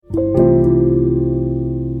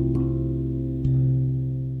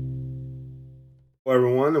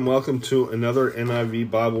everyone, and welcome to another NIV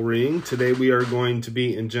Bible reading. Today we are going to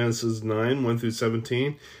be in Genesis 9, 1 through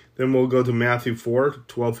 17. Then we'll go to Matthew 4,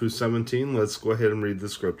 12 through 17. Let's go ahead and read the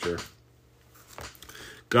scripture.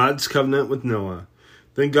 God's covenant with Noah.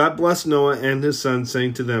 Then God blessed Noah and his sons,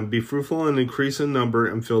 saying to them, "Be fruitful and increase in number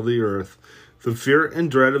and fill the earth. The fear and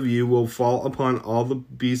dread of you will fall upon all the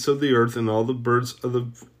beasts of the earth and all the birds of the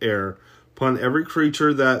air, upon every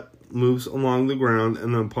creature that moves along the ground,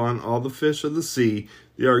 and upon all the fish of the sea.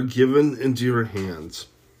 They are given into your hands.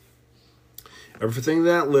 Everything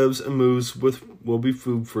that lives and moves will be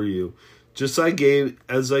food for you. Just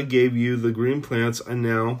as I gave you the green plants, I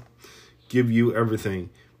now give you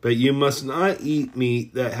everything. But you must not eat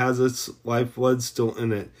meat that has its lifeblood still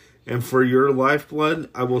in it. And for your lifeblood,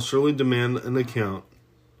 I will surely demand an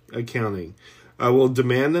accounting. I will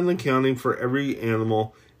demand an accounting for every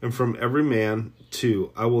animal, and from every man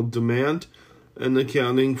too. I will demand an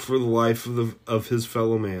accounting for the life of his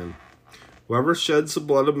fellow man. Whoever sheds the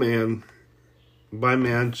blood of man, by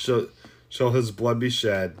man shall his blood be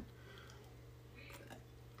shed.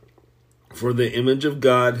 For the image of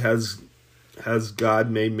God has God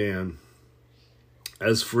made man.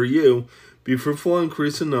 As for you, be fruitful and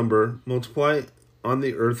increase in number, multiply on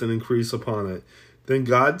the earth and increase upon it." Then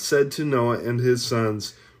God said to Noah and his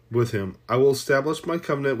sons with him, "I will establish my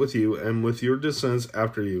covenant with you and with your descendants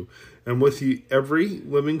after you, and with every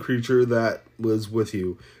living creature that was with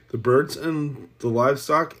you, the birds and the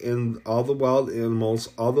livestock and all the wild animals,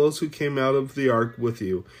 all those who came out of the ark with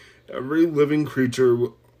you, every living creature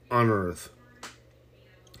on earth.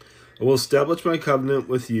 I will establish my covenant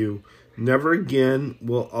with you. Never again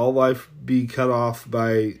will all life be cut off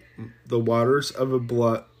by the waters of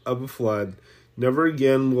a flood. Never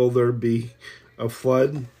again will there be a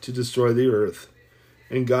flood to destroy the earth."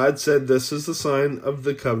 And God said, "This is the sign of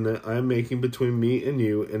the covenant I am making between me and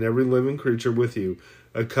you and every living creature with you,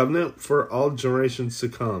 a covenant for all generations to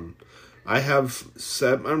come. I have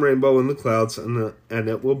set my rainbow in the clouds, and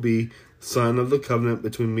it will be the sign of the covenant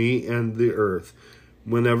between me and the earth.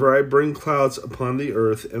 Whenever I bring clouds upon the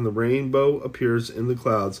earth and the rainbow appears in the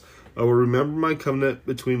clouds, I will remember my covenant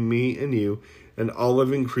between me and you and all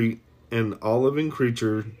living creatures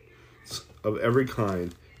of every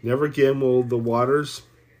kind. Never again will the waters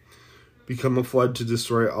become a flood to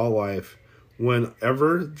destroy all life.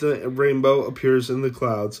 Whenever the rainbow appears in the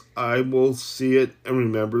clouds, I will see it and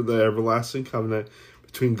remember the everlasting covenant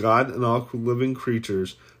between God and all living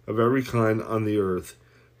creatures of every kind on the earth."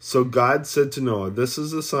 So God said to Noah, "This is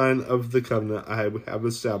the sign of the covenant I have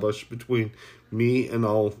established between me and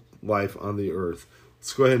all life on the earth."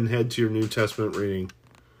 Let's go ahead and head to your New Testament reading.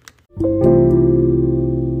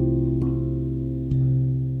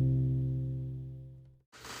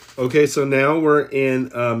 Okay, so now we're in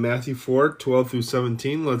Matthew 4, 12 through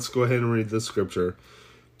 17. Let's go ahead and read the scripture.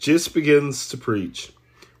 Jesus begins to preach.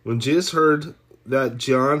 When Jesus heard that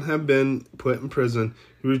John had been put in prison,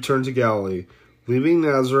 he returned to Galilee. Leaving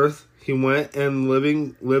Nazareth, he went and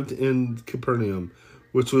lived in Capernaum,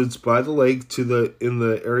 which was by the lake in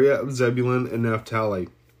the area of Zebulun and Naphtali,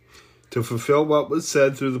 to fulfill what was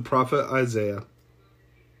said through the prophet Isaiah.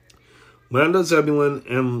 "Land of Zebulun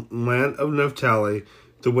and land of Naphtali,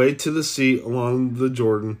 the way to the sea along the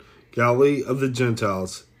Jordan, Galilee of the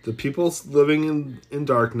Gentiles. The people living in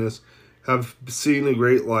darkness have seen a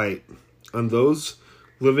great light. On those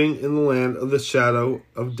living in the land of the shadow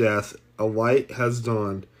of death, a light has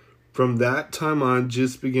dawned." From that time on,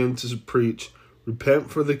 Jesus began to preach,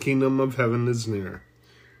 "Repent, for the kingdom of heaven is near."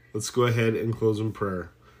 Let's go ahead and close in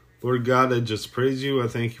prayer. Lord God, I just praise you. I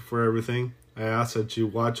thank you for everything. I ask that you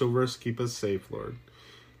watch over us, keep us safe, Lord.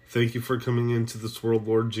 Thank you for coming into this world,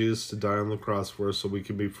 Lord Jesus, to die on the cross for us so we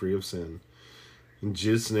can be free of sin. In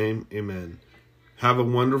Jesus' name, amen. Have a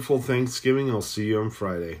wonderful Thanksgiving. I'll see you on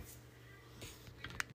Friday.